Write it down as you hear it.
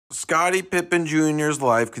Scottie Pippen Jr.'s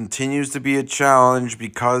life continues to be a challenge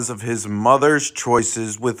because of his mother's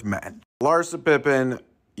choices with men. Larsa Pippen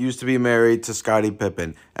used to be married to Scottie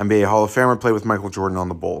Pippen, NBA Hall of Famer, played with Michael Jordan on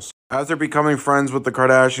the Bulls. After becoming friends with the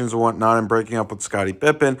Kardashians and whatnot and breaking up with Scottie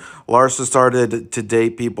Pippen, Larsa started to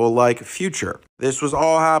date people like Future. This was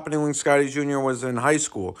all happening when Scottie Jr. was in high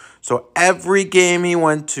school. So every game he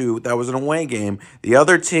went to that was an away game, the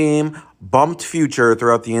other team bumped Future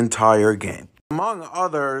throughout the entire game. Among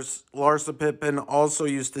others, Larsa Pippen also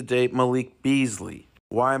used to date Malik Beasley.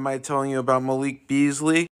 Why am I telling you about Malik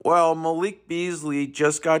Beasley? Well, Malik Beasley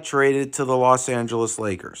just got traded to the Los Angeles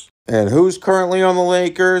Lakers. And who's currently on the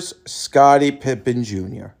Lakers? Scottie Pippen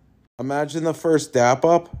Jr. Imagine the first dap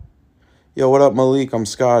up. Yo, what up, Malik? I'm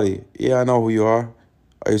Scottie. Yeah, I know who you are.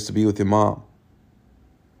 I used to be with your mom.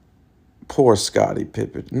 Poor Scottie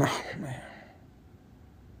Pippen. No, man.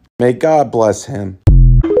 May God bless him.